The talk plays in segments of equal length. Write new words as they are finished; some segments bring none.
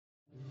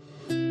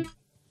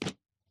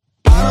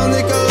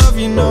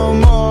you no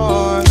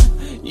more.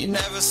 You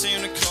never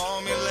seem to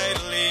call me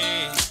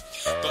lately,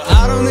 but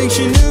I don't think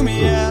she knew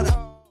me at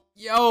all.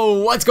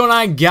 Yo, what's going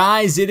on,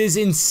 guys? It is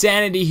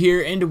Insanity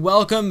here, and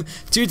welcome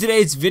to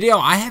today's video.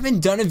 I haven't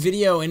done a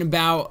video in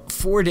about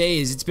 4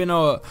 days. It's been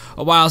a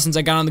while since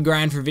I got on the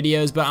grind for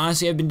videos, but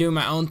honestly, I've been doing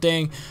my own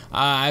thing.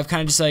 I've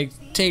kind of just like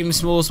taken a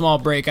small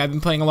break. I've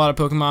been playing a lot of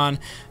Pokemon.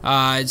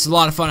 It's a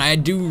lot of fun. I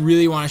do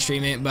really want to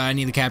stream it, but I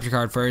need the capture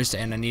card first,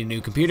 and I need a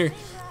new computer.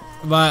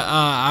 But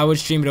I would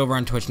stream it over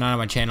on Twitch, not on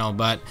my channel.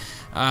 But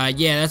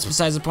yeah, that's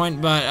besides the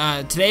point.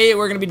 But today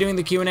we're gonna be doing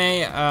the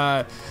Q&A.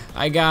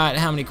 I got,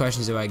 how many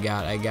questions do I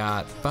got? I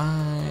got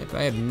 5.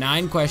 I have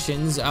 9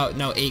 questions. Oh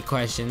no, 8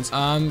 questions.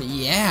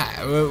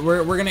 Yeah,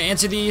 we're gonna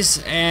answer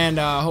these, and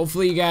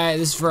hopefully you guys.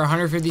 This is for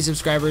 150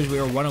 subscribers. We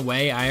were 1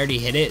 away. I already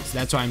hit it, so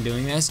that's why I'm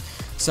doing this.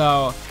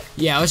 So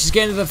yeah, let's just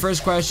get into the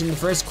first question. The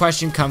first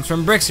question comes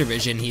from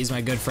Brixervision. He's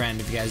my good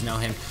friend, if you guys know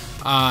him.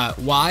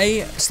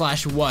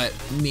 Why/what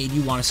made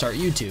you want to start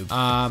YouTube?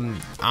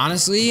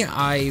 Honestly,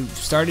 I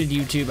started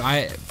YouTube.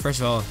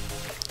 First of all,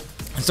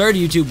 I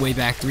started YouTube way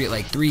back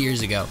 3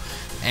 years ago,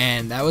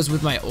 and that was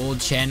with my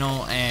old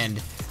channel, and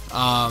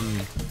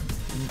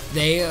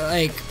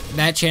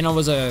that channel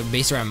was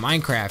based around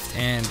Minecraft,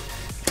 and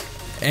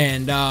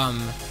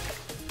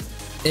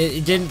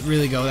it didn't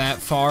really go that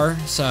far.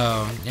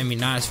 So I mean,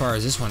 not as far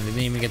as this one. It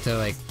didn't even get to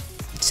like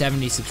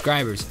 70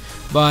 subscribers,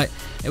 but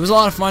it was a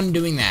lot of fun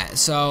doing that.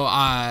 So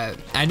I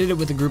did it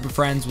with a group of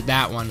friends with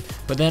that one,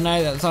 but then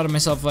I thought to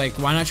myself, like,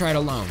 why not try it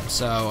alone?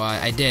 So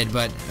I did.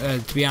 But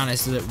to be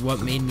honest, what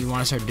made me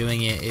want to start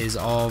doing it is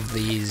all of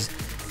these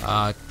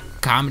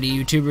comedy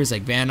YouTubers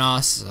like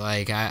Vanos.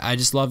 Like I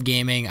just love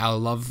gaming. I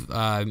love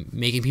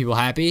making people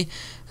happy.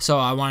 So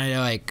I wanted to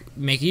like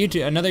make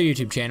another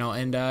YouTube channel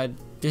and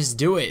just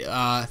do it.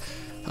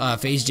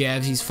 FaZe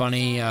Jabs, he's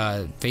funny.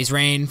 FaZe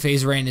Rain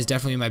is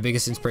definitely my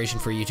biggest inspiration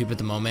for YouTube at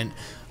the moment.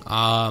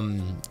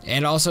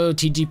 And also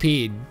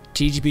TGP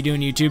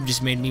doing YouTube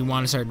just made me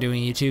want to start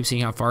doing YouTube,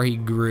 seeing how far he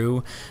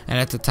grew. And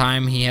at the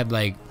time he had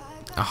like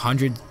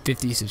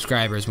 150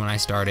 subscribers when I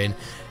started,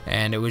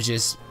 and it was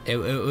just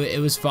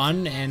it was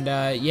fun. And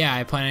yeah,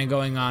 I plan on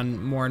going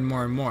on more and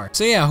more.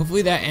 So yeah,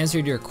 hopefully that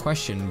answered your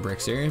question,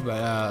 Brixer.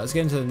 But let's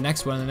get into the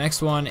next one. The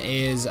next one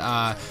is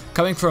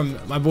coming from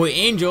my boy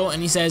Angel,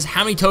 and he says,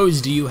 how many toes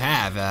do you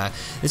have?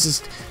 This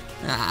is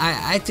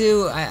I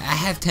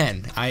have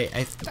 10.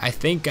 I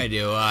think I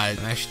do. I'm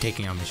actually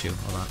taking off my shoe.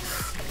 Hold on.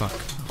 Fuck.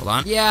 Hold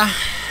on. Yeah,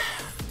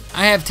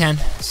 I have 10.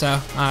 So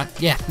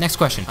yeah, next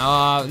question.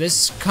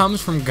 This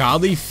comes from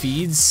Godly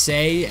Feeds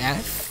Say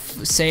F.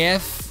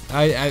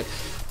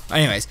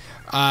 Anyways,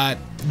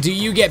 do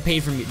you get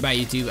paid by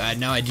YouTube?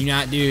 No, I do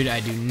not, dude. I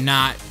do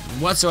not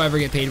whatsoever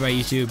get paid by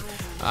YouTube.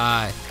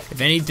 If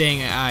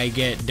anything, I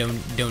get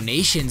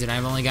donations, and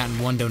I've only gotten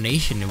 1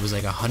 donation. It was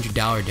like a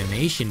 $100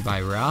 donation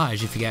by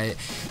Raj. If you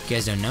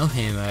guys don't know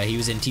him, he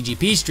was in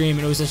TGP stream,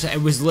 and it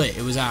was lit.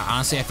 It was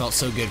honestly, I felt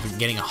so good for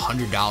getting a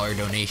 $100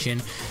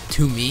 donation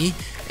to me,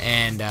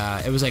 and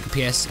it was like a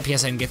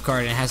PSN gift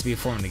card, and it has to be a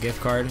form of a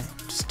gift card.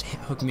 Just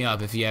hook me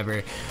up if you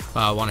ever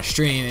want to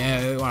stream,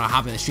 want to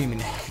hop in the stream,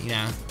 and you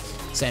know,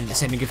 send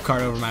a gift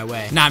card over my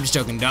way. Nah, I'm just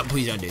joking.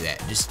 Please don't do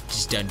that.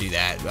 Just don't do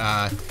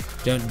that.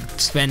 Don't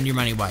spend your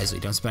money wisely.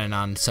 Don't spend it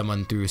on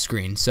someone through a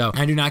screen. So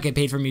I do not get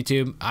paid from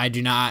YouTube. I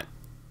do not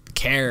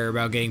care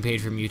about getting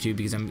paid from YouTube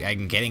because I'm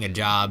getting a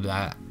job.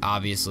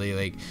 Obviously,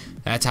 like,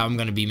 that's how I'm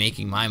gonna be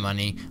making my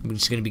money. I'm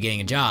just gonna be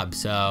getting a job.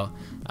 So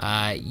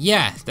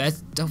yeah,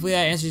 hopefully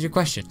that answers your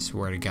question. I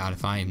swear to God,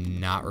 if I am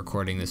not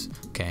recording this,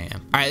 okay, I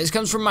am. All right, this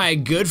comes from my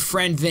good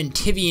friend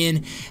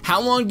Ventivian. How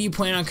long do you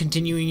plan on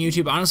continuing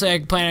YouTube? Honestly, I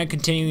plan on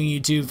continuing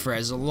YouTube for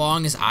as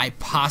long as I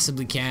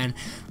possibly can.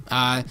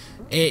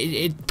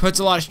 It puts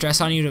a lot of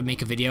stress on you to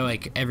make a video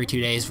like every 2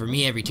 days. For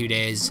me, every 2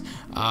 days.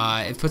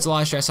 It puts a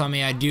lot of stress on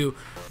me.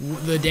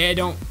 The day I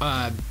don't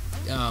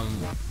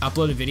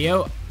upload a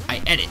video,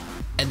 I edit,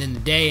 and then the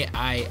day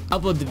I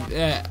upload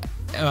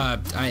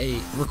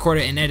I record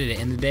it and edit it,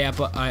 and the day I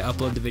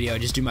upload the video, I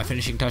just do my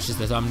finishing touches,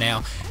 the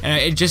thumbnail, and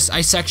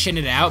I section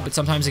it out. But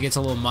sometimes it gets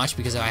a little much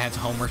because I have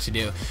homework to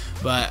do.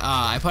 But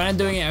I plan on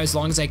doing it as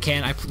long as I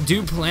can. I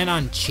do plan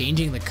on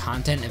changing the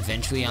content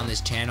eventually on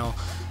this channel.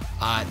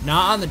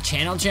 Not on the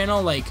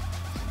channel, like,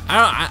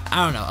 I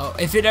don't know.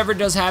 If it ever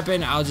does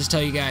happen, I'll just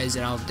tell you guys,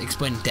 and I'll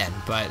explain it then.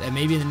 But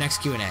maybe in the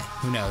next Q&A.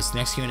 Who knows?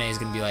 Next Q&A is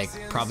going to be like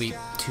probably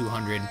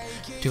 200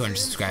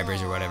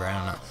 subscribers or whatever. I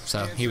don't know.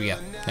 So here we go.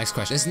 Next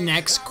question. This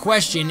next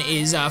question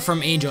is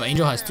from Angel.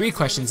 Angel has 3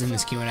 questions in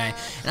this Q&A, and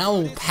I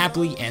will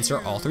happily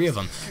answer all 3 of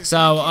them.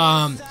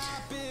 So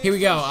here we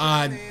go.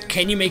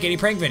 Can you make any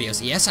prank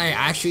videos? Yes, I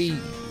actually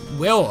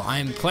will.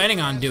 I'm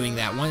planning on doing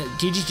that.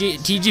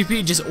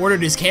 TGP just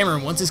ordered his camera,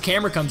 and once his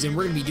camera comes in,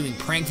 we're gonna be doing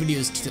prank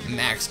videos to the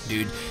max,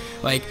 dude.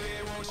 Like,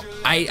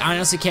 I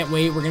honestly can't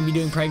wait. We're gonna be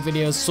doing prank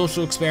videos,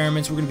 social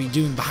experiments. We're gonna be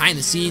doing behind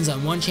the scenes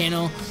on one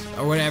channel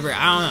or whatever.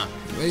 I don't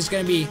know. We're just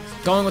gonna be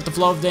going with the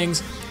flow of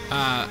things.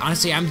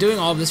 Honestly, I'm doing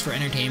all of this for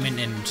entertainment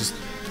and just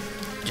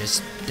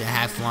to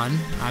have fun.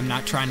 I'm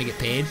not trying to get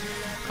paid.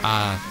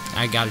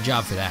 I got a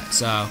job for that.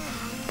 So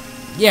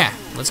yeah,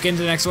 let's get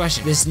into the next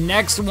question. This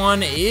next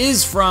one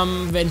is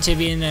from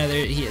Ventivian.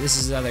 This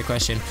is another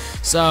question.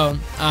 So,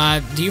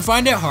 do you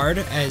find it hard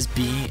as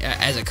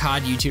a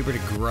COD YouTuber to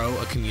grow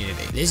a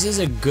community? This is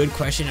a good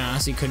question. I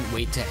honestly couldn't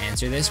wait to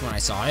answer this when I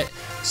saw it.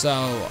 So,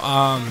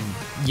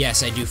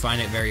 yes, I do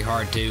find it very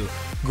hard to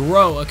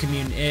grow a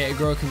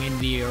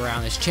community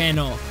around this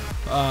channel.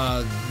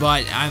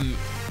 But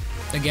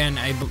again,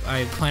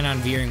 I plan on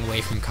veering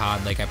away from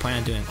COD. Like, I plan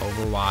on doing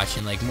Overwatch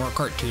and like more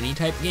cartoony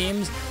type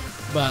games.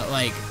 But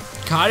like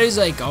COD is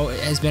like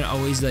has been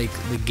always like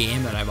the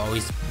game that I've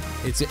always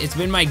it's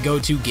been my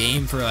go-to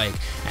game for like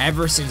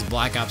ever since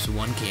Black Ops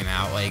 1 came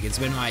out. Like, it's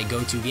been my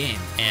go-to game,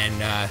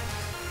 and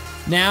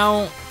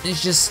now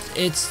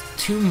it's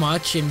too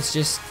much, and it's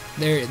just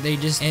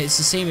it's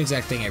the same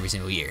exact thing every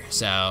single year.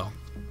 So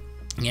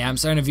yeah, I'm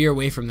starting to veer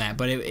away from that,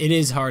 but it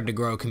is hard to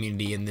grow a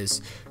community in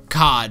this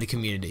COD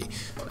community.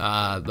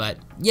 But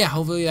yeah,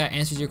 hopefully that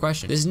answers your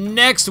question. This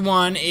next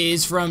one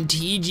is from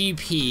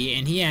TGP,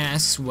 and he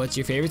asks, what's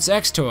your favorite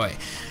sex toy?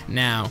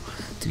 Now,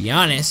 to be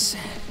honest,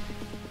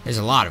 there's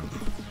a lot of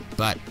them,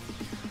 but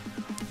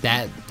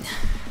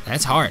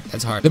that's hard.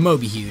 The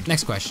Moby Huge.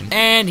 Next question.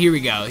 And here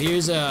we go.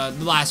 Here's the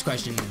last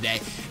question of the day,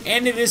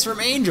 and it is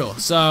from Angel.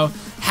 So,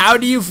 how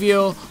do you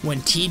feel when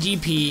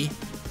TGP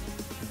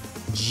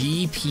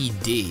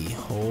GPD?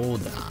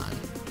 Hold on.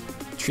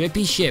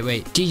 Trippy shit.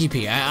 Wait,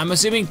 TGP. I'm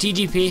assuming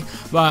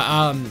TGP, but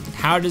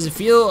how does it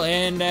feel?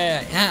 And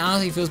I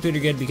honestly feels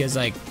pretty good because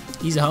like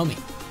he's a homie.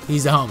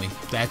 He's a homie.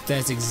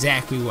 That's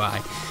exactly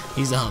why.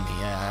 He's a homie.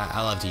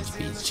 I love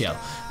TGP. He's chill.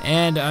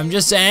 And I'm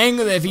just saying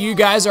that if you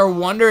guys are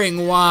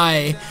wondering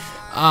why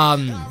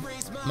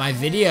my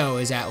video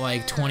is at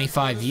like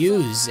 25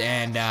 views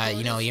and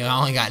you know, you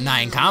only got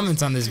 9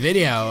 comments on this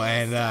video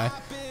and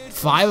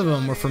 5 of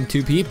them were from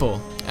 2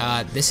 people,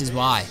 this is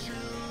why.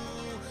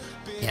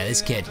 Yeah,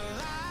 this kid.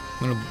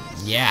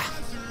 Yeah.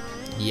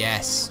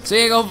 Yes. So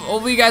yeah,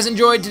 hopefully you guys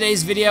enjoyed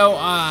today's video.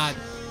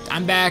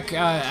 I'm back.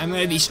 I'm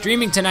going to be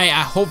streaming tonight.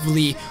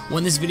 Hopefully,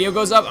 when this video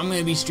goes up, I'm going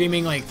to be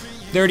streaming like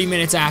 30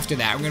 minutes after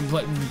that. We're going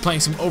to be playing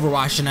some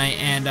Overwatch tonight,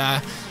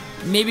 and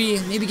maybe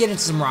get into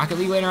some Rocket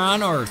League later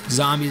on, or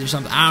zombies or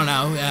something. I don't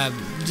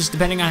know. Just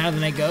depending on how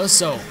the night goes.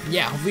 So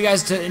yeah, hopefully you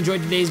guys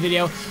enjoyed today's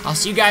video. I'll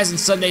see you guys in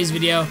Sunday's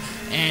video.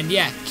 And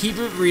yeah, keep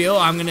it real.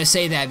 I'm gonna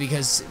say that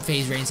because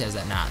FaZe Rain says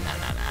that. Nah.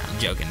 I'm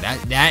joking.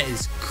 That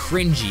is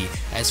cringy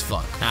as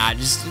fuck.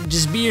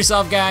 Just be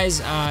yourself, guys.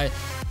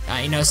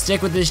 You know,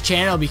 stick with this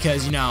channel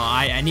because, you know,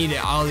 I need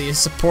all the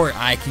support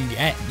I can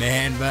get,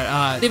 man.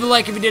 But leave a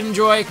like if you did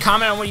enjoy,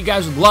 comment on what you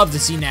guys would love to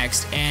see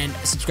next, and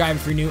subscribe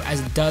if you're new,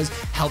 as it does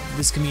help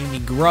this community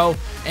grow.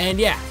 And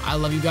yeah, I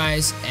love you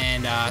guys,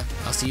 and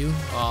I'll see you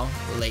all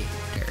later.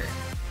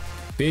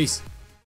 Peace.